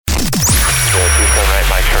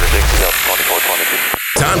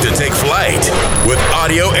Time to take flight with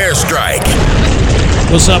Audio Airstrike.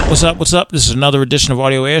 What's up? This is another edition of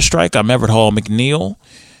Audio Airstrike. I'm Everett Hall McNeil,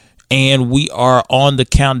 and we are on the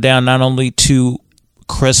countdown not only to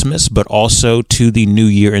Christmas, but also to the new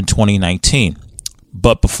year in 2019.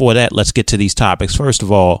 But before that, let's get to these topics. First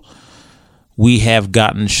of all, we have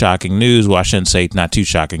gotten shocking news. Well, I shouldn't say not too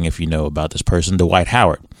shocking if you know about this person, Dwight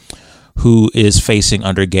Howard, who is facing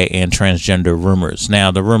under gay and transgender rumors.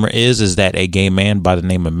 Now, the rumor is that a gay man by the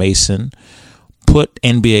name of Mason put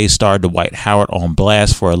NBA star Dwight Howard on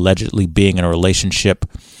blast for allegedly being in a relationship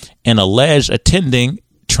and alleged attending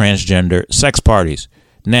transgender sex parties.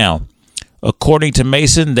 Now, according to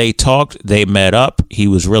Mason, they talked, they met up. He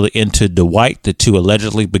was really into Dwight. The two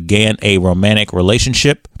allegedly began a romantic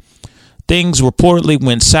relationship. Things reportedly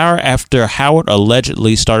went sour after Howard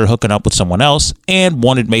allegedly started hooking up with someone else and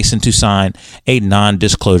wanted Mason to sign a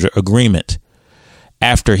non-disclosure agreement.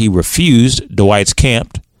 After he refused, Dwight's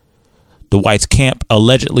camp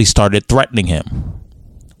allegedly started threatening him,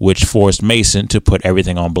 which forced Mason to put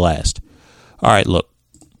everything on blast. All right, look,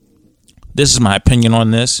 this is my opinion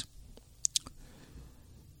on this.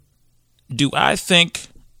 Do I think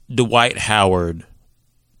Dwight Howard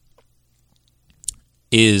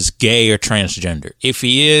is gay or transgender? If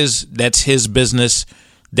he is, that's his business.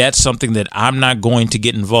 That's something that I'm not going to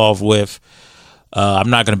get involved with. I'm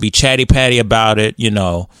not going to be chatty patty about it.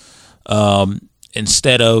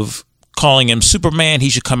 Instead of calling him Superman, he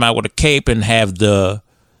should come out with a cape and have the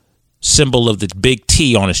symbol of the big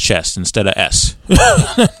T on his chest instead of S.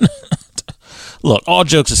 Look, all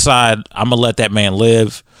jokes aside, I'm gonna let that man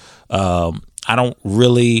live. I don't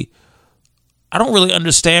really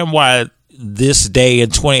understand why this day in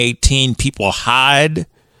 2018 people hide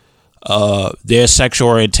their sexual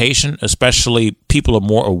orientation, especially people are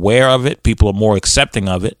more aware of it, people are more accepting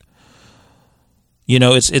of it.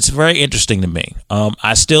 It's very interesting to me.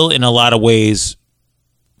 I still in a lot of ways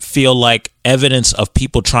feel like evidence of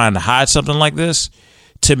people trying to hide something like this,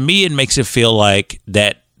 to me it makes it feel like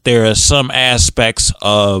that there are some aspects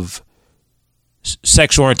of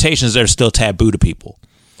sexual orientations that are still taboo to people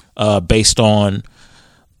based on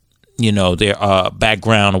their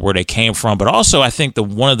background or where they came from. But also I think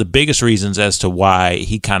one of the biggest reasons as to why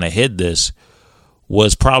he kind of hid this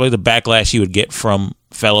was probably the backlash he would get from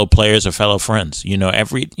fellow players or fellow friends.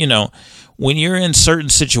 When you're in certain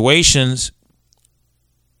situations,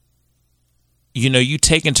 you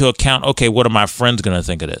take into account, okay, what are my friends going to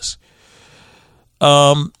think of this?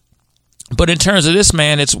 But in terms of this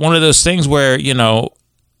man, it's one of those things where, you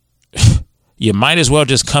might as well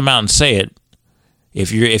just come out and say it.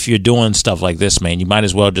 If you're doing stuff like this, man, you might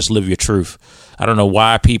as well just live your truth. I don't know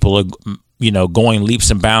why people are, going leaps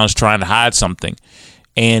and bounds trying to hide something.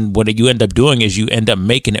 And what you end up doing is you end up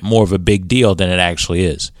making it more of a big deal than it actually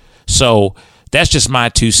is. So that's just my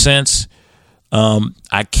 2 cents.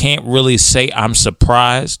 I can't really say I'm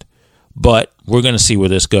surprised, but we're going to see where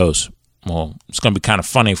this goes. Well, it's going to be kind of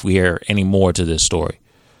funny if we hear any more to this story.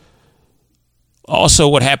 Also,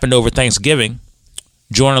 what happened over Thanksgiving,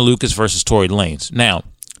 Joyner Lucas versus Tory Lanez. Now,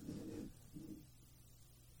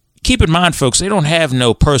 keep in mind, folks, they don't have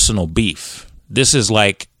no personal beef. This is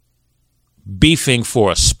like beefing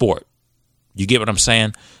for a sport. You get what I'm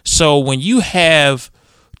saying? So when you have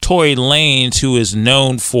Tory Lanez, who is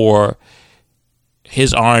known for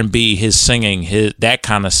his R&B, his singing, that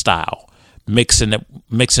kind of style, mixing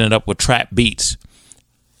it up with trap beats.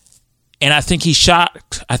 And I think he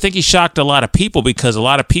shocked a lot of people because a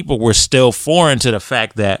lot of people were still foreign to the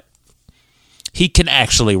fact that he can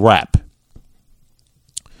actually rap.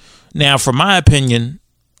 Now, for my opinion,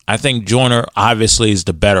 I think Joyner obviously is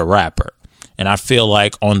the better rapper. And I feel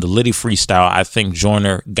like on the Litty freestyle, I think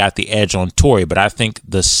Joyner got the edge on Tory. But I think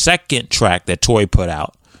the second track that Tory put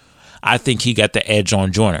out, I think he got the edge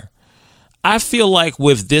on Joyner. I feel like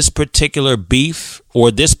with this particular beef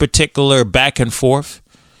or this particular back and forth,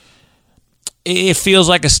 it feels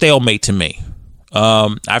like a stalemate to me.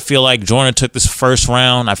 I feel like Joyner took this first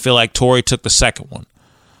round. I feel like Tory took the second one.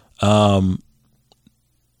 But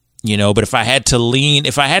if I had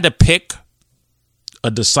to pick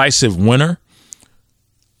a decisive winner,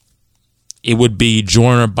 it would be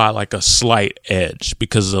Joyner by like a slight edge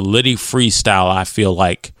because the Litty freestyle, I feel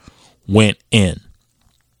like, went in.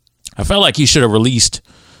 I felt like he should have released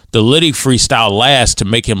the Litty freestyle last to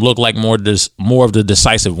make him look like more of the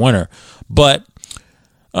decisive winner. But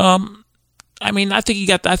I think he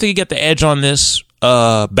got the edge on this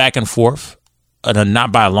back and forth.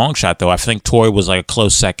 Not by a long shot though. I think Tory was like a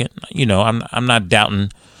close second. I'm not doubting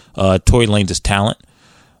Tory Lanez's talent,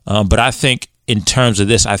 but I think in terms of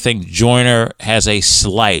this, I think Joyner has a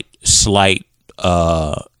slight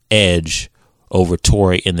edge over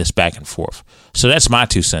Tory in this back and forth. So that's my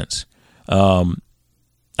 2 cents.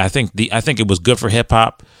 I think it was good for hip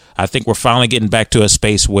hop. I think we're finally getting back to a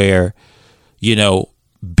space where,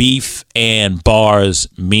 beef and bars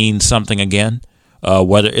mean something again,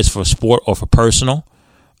 whether it's for sport or for personal.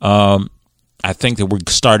 I think that we're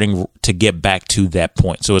starting to get back to that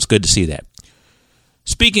point. So it's good to see that.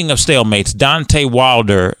 Speaking of stalemates, Deontay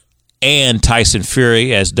Wilder and Tyson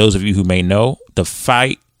Fury, as those of you who may know, the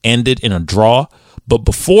fight ended in a draw. But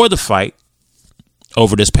before the fight,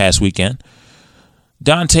 over this past weekend,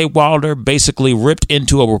 Deontay Wilder basically ripped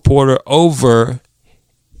into a reporter over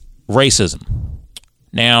racism.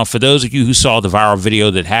 Now, for those of you who saw the viral video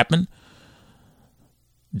that happened,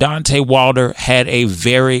 Deontay Wilder had a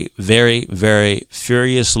very, very, very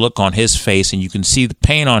furious look on his face, and you can see the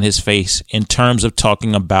pain on his face in terms of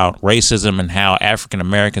talking about racism and how African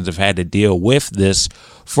Americans have had to deal with this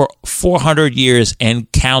for 400 years and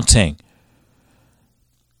counting.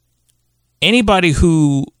 Anybody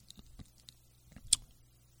who...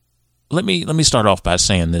 Let me start off by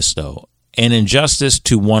saying this, though. An injustice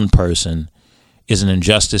to one person is an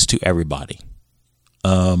injustice to everybody.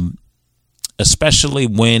 Especially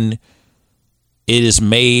when it is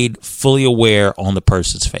made fully aware on the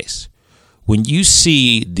person's face. When you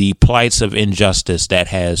see the plights of injustice that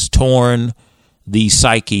has torn the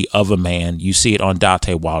psyche of a man, you see it on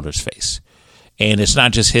Deontay Wilder's face. And it's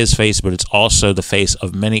not just his face, but it's also the face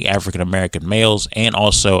of many African American males and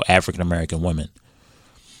also African American women.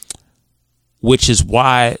 Which is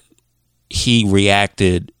why he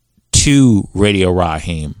reacted to Radio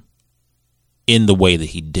Raheem in the way that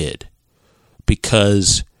he did.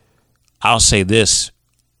 Because I'll say this,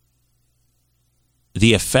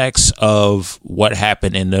 the effects of what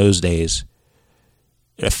happened in those days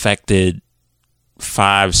affected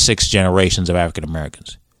 5-6 generations of African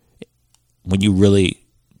Americans. When you really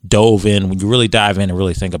dive in and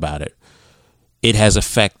really think about it, it has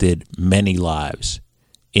affected many lives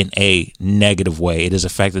in a negative way. It has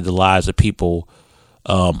affected the lives of people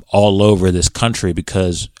all over this country,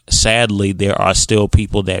 because sadly there are still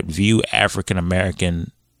people that view African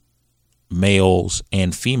American males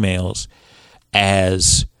and females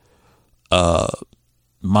as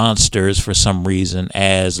monsters for some reason,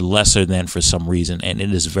 as lesser than for some reason. And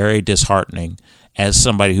it is very disheartening as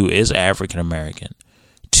somebody who is African American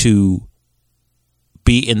to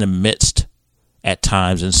be in the midst at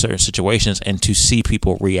times in certain situations and to see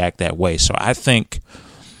people react that way. So I think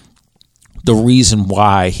the reason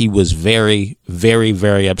why he was very, very,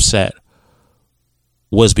 very upset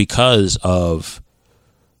was because of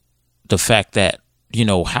the fact that,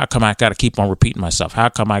 how come I got to keep on repeating myself? How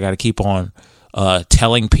come I got to keep on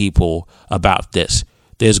telling people about this?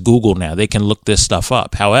 There's Google now. They can look this stuff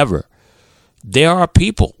up. However, there are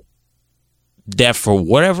people that for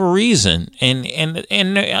whatever reason, and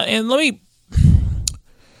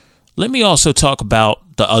let me also talk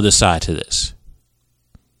about the other side to this.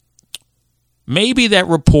 Maybe that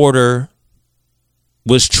reporter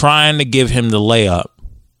was trying to give him the layup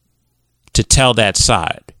to tell that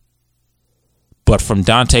side. But from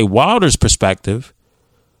Deontay Wilder's perspective,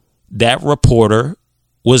 that reporter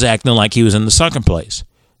was acting like he was in the second place.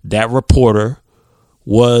 That reporter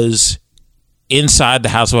was inside the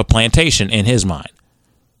house of a plantation in his mind.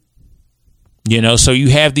 So you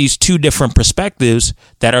have these two different perspectives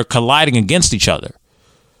that are colliding against each other.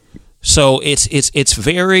 So it's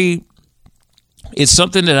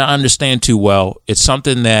something that I understand too well. It's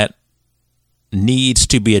something that needs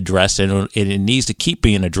to be addressed, and it needs to keep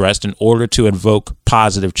being addressed in order to invoke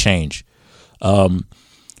positive change.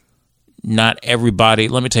 Not everybody.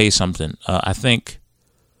 Let me tell you something. I think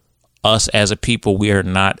us as a people, we are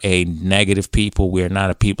not a negative people. We are not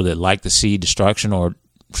a people that like to see destruction, or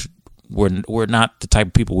we're not the type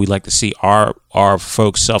of people we like to see our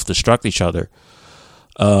folks self-destruct each other.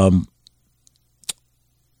 It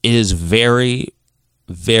is very,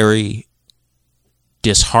 very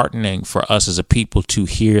disheartening for us as a people to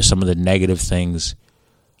hear some of the negative things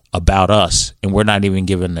about us, and we're not even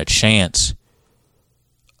given a chance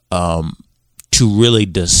to really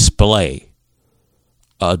display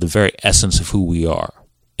the very essence of who we are.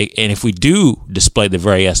 And if we do display the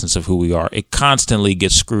very essence of who we are, it constantly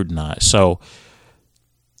gets scrutinized. So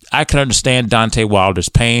I can understand Deontay Wilder's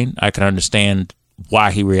pain. I can understand why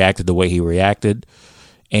he reacted the way he reacted.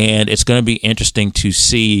 And it's going to be interesting to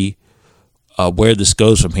see where this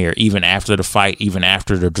goes from here, even after the fight, even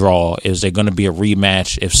after the draw. Is there going to be a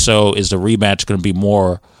rematch? If so, is the rematch going to be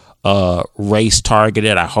more race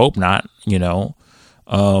targeted? I hope not. It's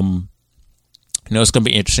going to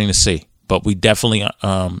be interesting to see. But we definitely,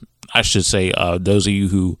 I should say, those of you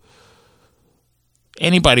who,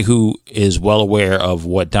 anybody who is well aware of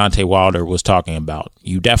what Deontay Wilder was talking about,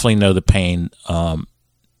 you definitely know the pain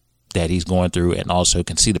that he's going through, and also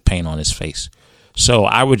can see the pain on his face. So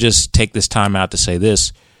I would just take this time out to say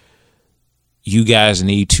this. You guys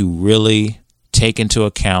need to really take into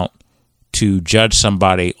account to judge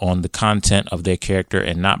somebody on the content of their character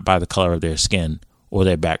and not by the color of their skin or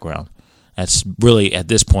their background. That's really, at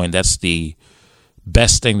this point, that's the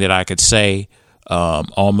best thing that I could say.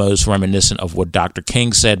 Almost reminiscent of what Dr.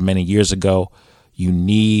 King said many years ago. You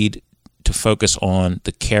need to focus on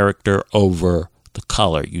the character over the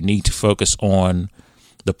color. You need to focus on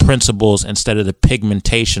the principles instead of the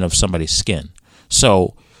pigmentation of somebody's skin.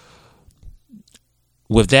 So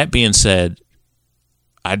with that being said,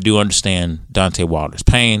 I do understand Deontay Wilder's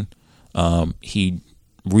pain. He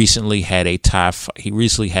recently had a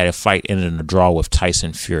fight ended in a draw with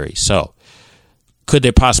Tyson Fury. So could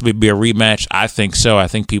there possibly be a rematch? I think so. I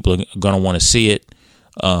think people are going to want to see it.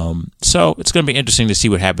 So it's going to be interesting to see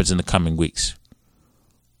what happens in the coming weeks.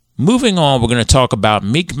 Moving on, we're going to talk about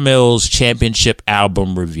Meek Mill's championship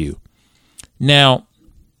album review. Now,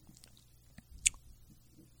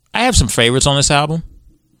 I have some favorites on this album.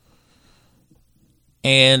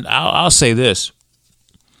 And I'll say this.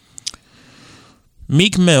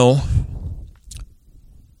 Meek Mill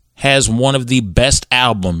has one of the best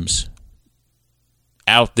albums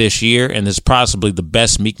out this year, and it's possibly the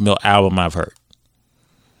best Meek Mill album I've heard.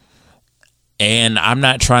 And I'm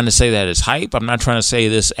not trying to say that as hype. I'm not trying to say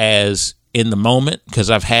this as in the moment, because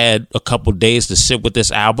I've had a couple days to sit with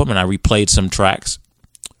this album and I replayed some tracks.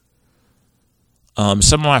 Some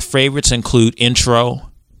of my favorites include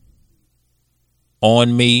Intro,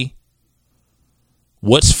 On Me,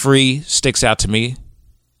 What's Free sticks out to me.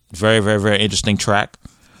 Very, very, very interesting track.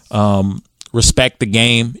 Respect the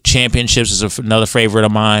Game, Championships is another favorite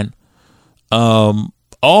of mine.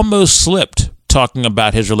 Almost Slipped, talking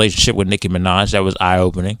about his relationship with Nicki Minaj. That was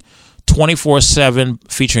eye-opening. 24/7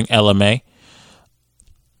 featuring LMA.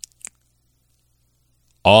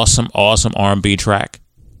 Awesome R&B track.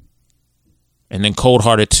 And then Cold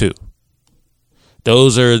Hearted 2.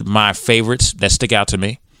 Those are my favorites that stick out to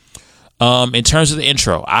me. In terms of the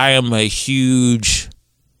intro, I am a huge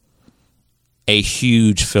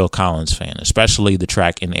Phil Collins fan, especially the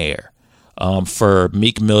track In Air. For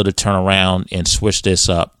Meek Mill to turn around and switch this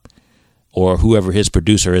up, or whoever his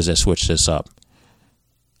producer is that switched this up.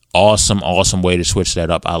 Awesome way to switch that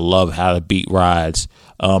up. I love how the beat rides.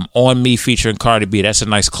 On Me featuring Cardi B, that's a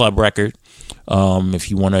nice club record.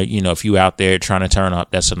 If you want to, if you out there trying to turn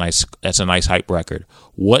up, that's a nice hype record.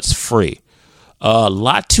 What's Free? A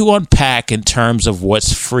lot to unpack in terms of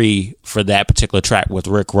what's free for that particular track with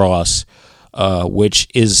Rick Ross, which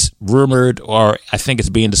is rumored, or I think it's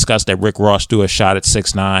being discussed that Rick Ross do a shot at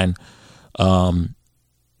 6ix9ine.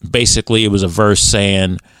 Basically, it was a verse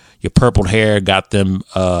saying your purple hair got them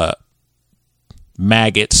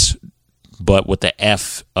maggots, but with the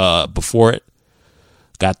F before it.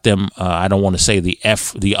 Got them, I don't want to say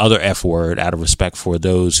the other F word out of respect for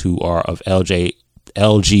those who are of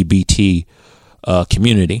LGBT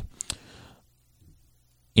community.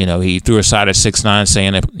 He threw a shot at 6ix9ine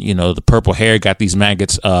saying that, the purple hair got these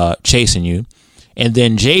maggots chasing you. And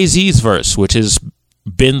then Jay-Z's verse, which has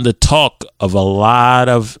been the talk of a lot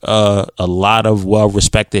of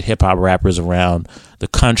well-respected hip-hop rappers around the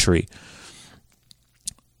country.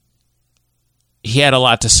 He had a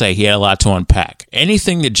lot to say. He had a lot to unpack.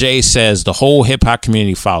 Anything that Jay says, the whole hip-hop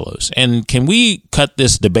community follows. And can we cut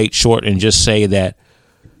this debate short and just say that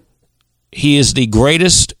he is the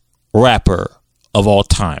greatest rapper of all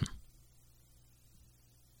time?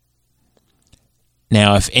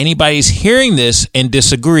 Now, if anybody's hearing this and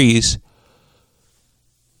disagrees,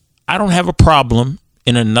 I don't have a problem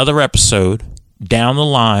in another episode down the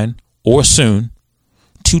line or soon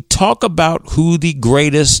to talk about who the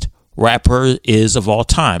greatest rapper is of all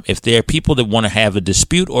time. If there are people that want to have a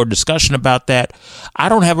dispute or discussion about that, I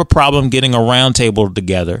don't have a problem getting a roundtable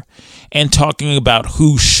together and talking about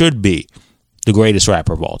who should be the greatest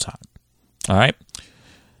rapper of all time. All right.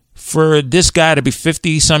 For this guy to be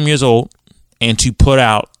 50 some years old and to put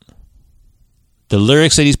out the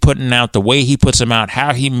lyrics that he's putting out, the way he puts them out,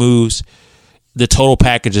 how he moves, the total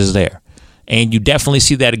package is there. And you definitely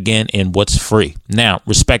see that again in What's Free. Now,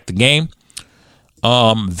 Respect the Game.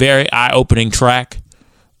 Very eye-opening track.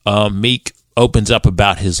 Meek opens up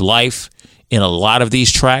about his life in a lot of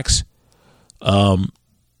these tracks. How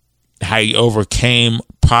he overcame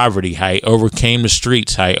poverty, how he overcame the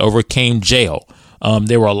streets, how he overcame jail.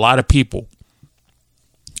 There were a lot of people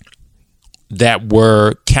that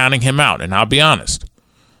were counting him out. And I'll be honest,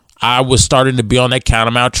 I was starting to be on that count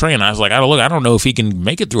him out train. I was like, I don't know if he can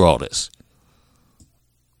make it through all this.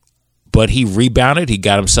 But he rebounded. He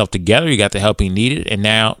got himself together. He got the help he needed. And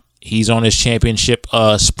now he's on his championship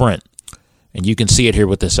sprint. And you can see it here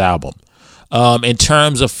with this album. In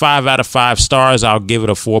terms of 5 out of 5 stars, I'll give it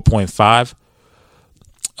a 4.5.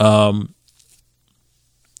 I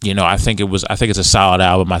think it's a solid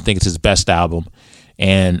album. I think it's his best album.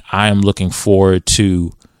 And I am looking forward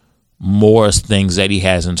to more things that he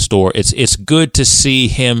has in store. It's good to see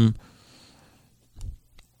him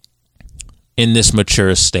in this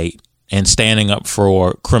mature state and standing up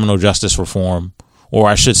for criminal justice reform, or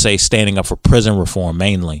I should say standing up for prison reform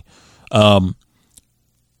mainly.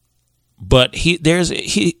 But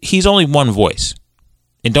he's only one voice.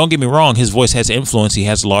 And don't get me wrong, his voice has influence. He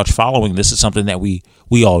has a large following. This is something that we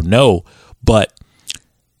all know, but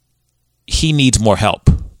he needs more help.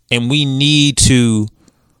 And we need to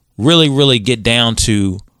really, really get down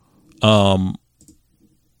to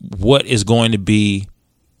what is going to be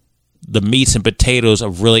the meats and potatoes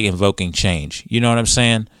of really invoking change. You know what I'm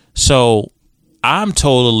saying? So I'm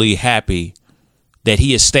totally happy that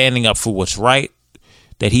he is standing up for what's right,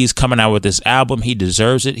 that he's coming out with this album. He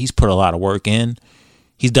deserves it. He's put a lot of work in.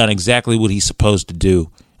 He's done exactly what he's supposed to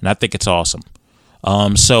do, and I think it's awesome.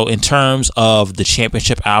 So in terms of the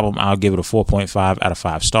championship album, I'll give it a 4.5 out of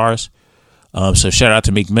 5 stars. So shout out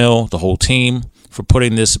to Meek Mill, the whole team, for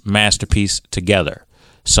putting this masterpiece together.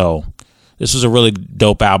 So this was a really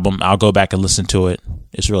dope album. I'll go back and listen to it.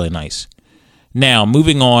 It's really nice. Now,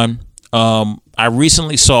 moving on, I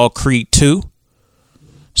recently saw Creed 2.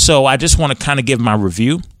 So I just want to kind of give my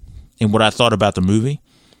review and what I thought about the movie.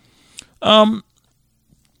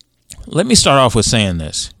 Let me start off with saying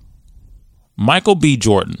this. Michael B.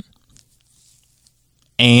 Jordan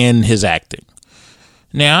and his acting.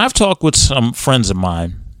 Now, I've talked with some friends of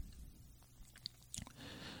mine,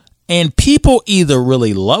 and people either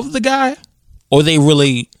really love the guy or they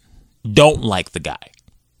really don't like the guy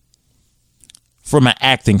from an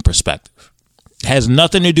acting perspective. It has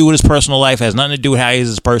nothing to do with his personal life, has nothing to do with how he is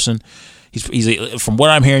as a person. From what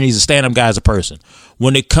I'm hearing, he's a stand-up guy as a person.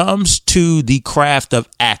 When it comes to the craft of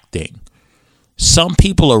acting, some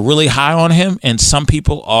people are really high on him and some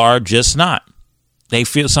people are just not.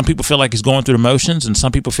 Some people feel like he's going through the motions, and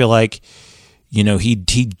some people feel like,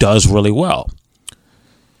 he does really well.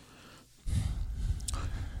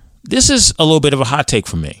 This is a little bit of a hot take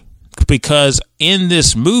for me, because in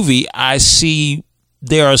this movie, I see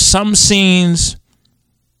there are some scenes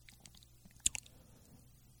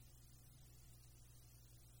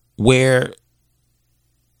where,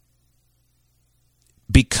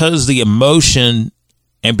 because the emotion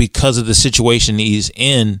and because of the situation he's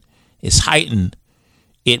in is heightened,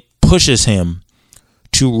 it pushes him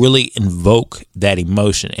to really invoke that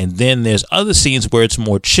emotion. And then there's other scenes where it's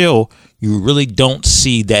more chill. You really don't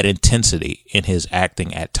see that intensity in his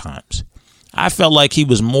acting at times. I felt like he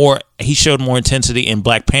showed more intensity in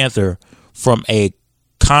Black Panther from a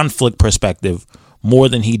conflict perspective more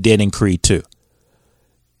than he did in Creed 2.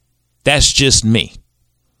 That's just me.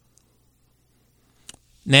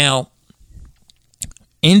 Now,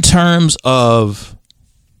 in terms of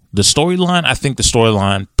the storyline, I think the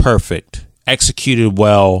storyline, perfect, executed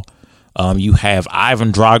well. You have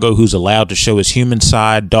Ivan Drago, who's allowed to show his human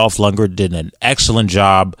side. Dolph Lundgren did an excellent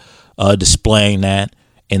job displaying that,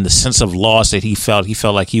 and the sense of loss that he felt. He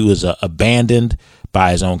felt like he was abandoned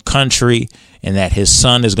by his own country, and that his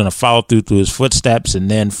son is going to follow through his footsteps.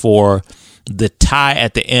 And then for the tie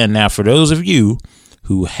at the end. Now, for those of you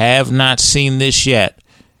who have not seen this yet,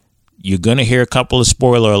 you're going to hear a couple of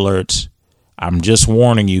spoiler alerts. I'm just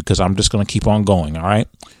warning you because I'm just going to keep on going. All right.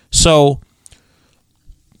 So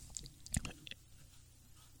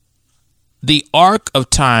the arc of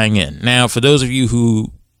tying in. Now, for those of you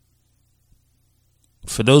who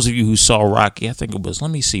saw Rocky, I think it was, let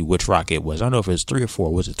me see which Rocky it was. I don't know if it was 3 or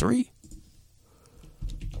 4. Was it 3?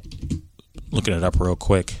 Looking it up real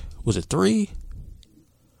quick. Was it 3?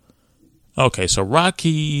 Okay, so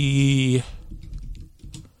Rocky.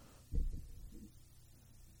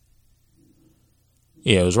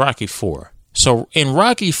 Yeah, it was Rocky 4. So in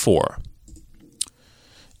Rocky 4,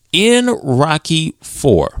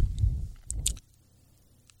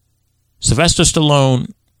 Sylvester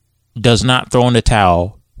Stallone does not throw in the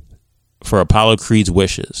towel for Apollo Creed's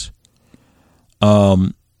wishes.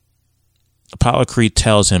 Apollo Creed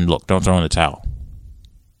tells him, look, don't throw in the towel.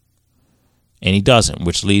 And he doesn't,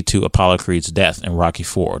 which lead to Apollo Creed's death in Rocky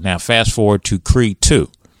 4. Now, fast forward to Creed 2.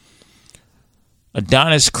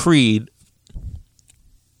 Adonis Creed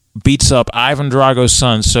beats up Ivan Drago's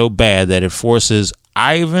son so bad that it forces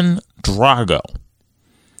Ivan Drago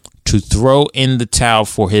to throw in the towel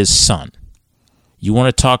for his son. You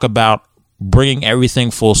want to talk about bringing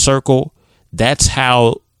everything full circle? That's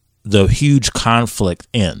how the huge conflict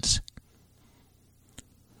ends.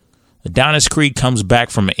 Adonis Creed comes back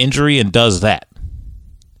from an injury and does that.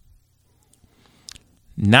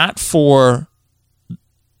 Not for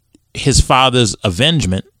his father's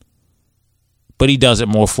avengement, but he does it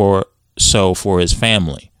more for his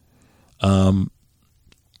family.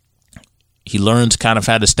 He learns kind of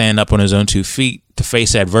how to stand up on his own 2 feet, to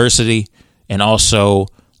face adversity, and also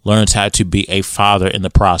learns how to be a father in the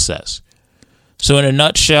process. So in a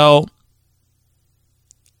nutshell,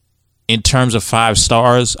 in terms of 5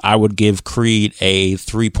 stars, I would give Creed a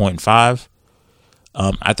 3.5.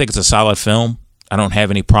 I think it's a solid film. I don't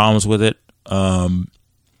have any problems with it.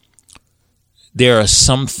 There are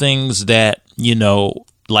some things that,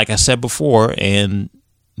 like I said before, and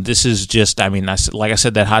this is just, like I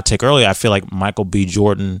said, that hot take earlier, I feel like Michael B.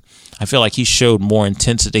 Jordan, I feel like he showed more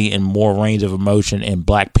intensity and more range of emotion in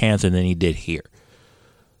Black Panther than he did here.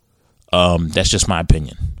 That's just my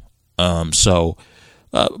opinion. But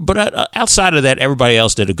outside of that, everybody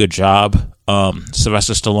else did a good job.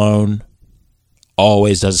 Sylvester Stallone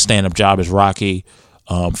always does a stand-up job as Rocky.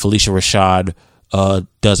 Felicia Rashad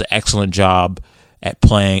does an excellent job at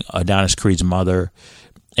playing Adonis Creed's mother.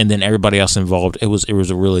 And then everybody else involved, it was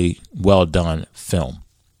a really well done film.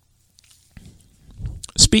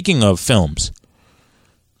 Speaking of films,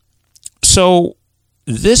 so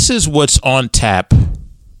this is what's on tap, and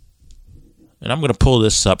I'm going to pull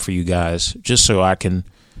this up for you guys just so I can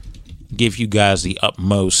give you guys the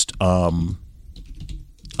utmost update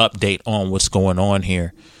on what's going on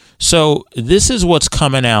here. So this is what's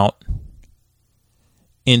coming out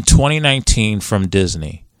in 2019 from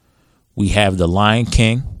Disney. We have The Lion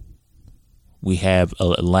King, we have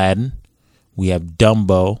Aladdin, we have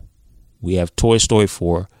Dumbo, we have Toy Story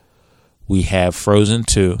 4, we have Frozen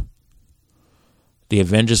 2. The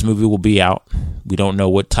Avengers movie will be out. We don't know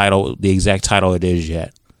what title, the exact title it is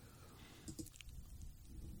yet.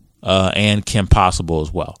 And Kim Possible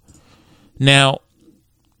as well. Now,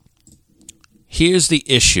 here's the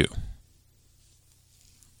issue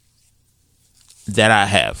that I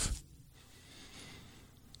have.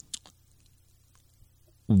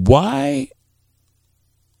 Why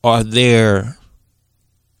are there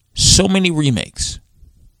so many remakes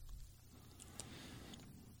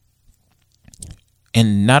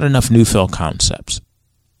and not enough new film concepts?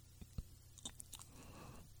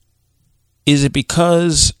 Is it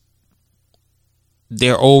because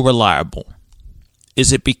they're all reliable?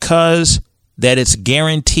 Is it because that it's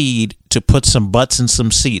guaranteed to put some butts in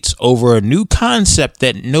some seats over a new concept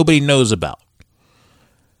that nobody knows about?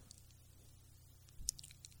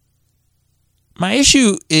 My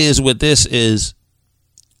issue is with this is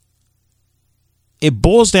it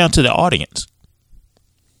boils down to the audience.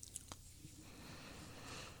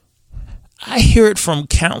 I hear it from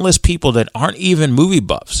countless people that aren't even movie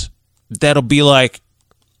buffs that'll be like,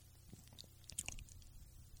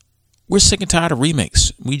 we're sick and tired of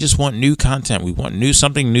remakes. We just want new content. We want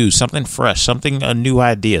something new, something fresh, a new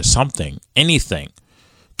idea, anything.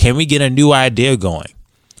 Can we get a new idea going?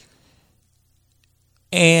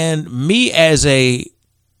 And me as a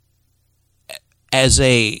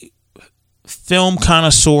film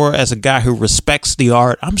connoisseur, as a guy who respects the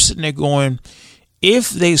art, I'm sitting there going, if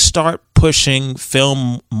they start pushing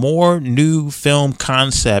more new film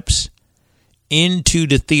concepts into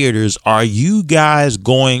the theaters, are you guys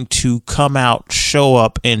going to come out, show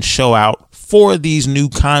up and show out for these new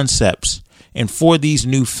concepts and for these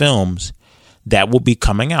new films that will be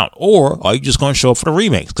coming out? Or are you just going to show up for the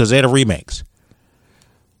remakes because they're the remakes?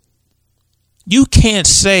 You can't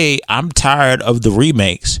say I'm tired of the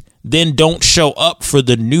remakes, then don't show up for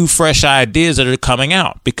the new fresh ideas that are coming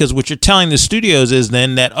out. Because what you're telling the studios is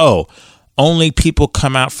then that, only people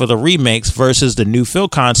come out for the remakes versus the new film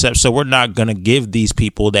concepts. So we're not going to give these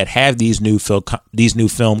people that have these new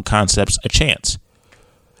film concepts a chance.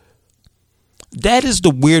 That is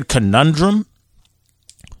the weird conundrum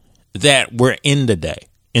that we're in today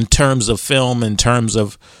in terms of film, in terms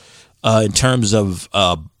of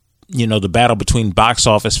the battle between box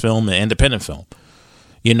office film and independent film.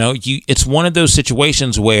 It's one of those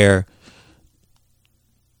situations where,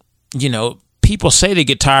 people say they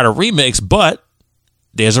get tired of remakes, but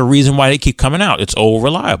there's a reason why they keep coming out. It's all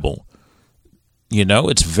reliable.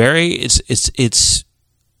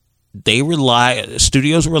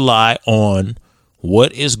 Studios rely on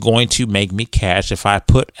what is going to make me cash. If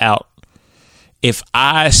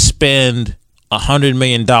I spend $100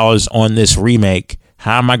 million on this remake,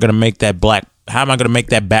 how am I going to make that back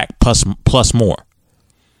plus more?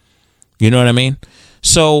 You know what I mean?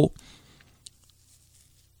 So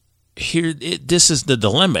this is the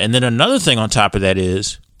dilemma. And then another thing on top of that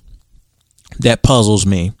is that puzzles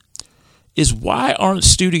me is why aren't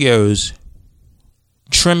studios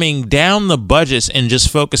trimming down the budgets and just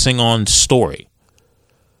focusing on story?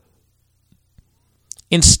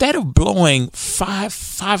 Instead of blowing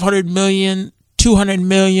 $500 million, $200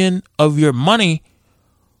 million of your money,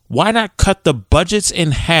 why not cut the budgets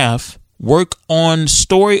in half, work on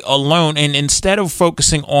story alone, and instead of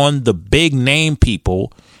focusing on the big name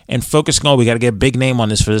people and focusing on, we got to get a big name on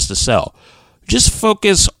this for this to sell, just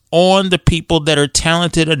focus on the people that are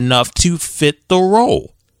talented enough to fit the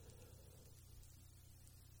role.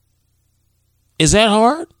 Is that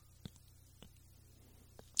hard?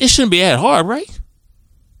 It shouldn't be that hard, right?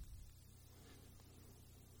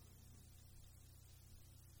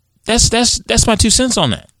 That's my 2 cents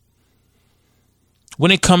on that. When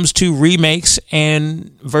it comes to remakes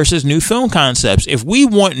and versus new film concepts, if we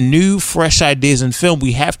want new, fresh ideas in film,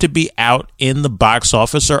 we have to be out in the box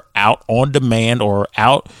office or out on demand or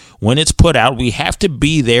out when it's put out. We have to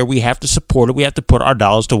be there. We have to support it. We have to put our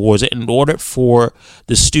dollars towards it in order for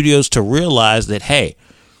the studios to realize that, hey,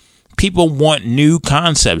 people want new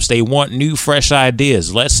concepts. They want new, fresh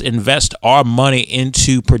ideas. Let's invest our money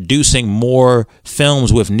into producing more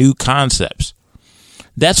films with new concepts.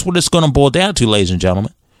 That's what it's going to boil down to, ladies and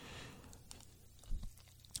gentlemen.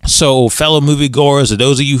 So, fellow moviegoers, or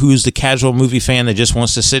those of you who's the casual movie fan that just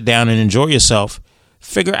wants to sit down and enjoy yourself,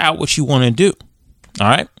 figure out what you want to do. All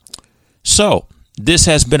right? So, this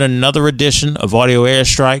has been another edition of Audio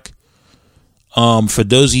Airstrike. For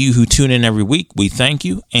those of you who tune in every week, we thank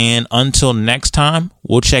you. And until next time,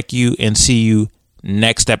 we'll check you and see you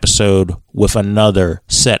next episode with another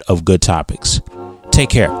set of good topics. Take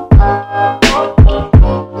care.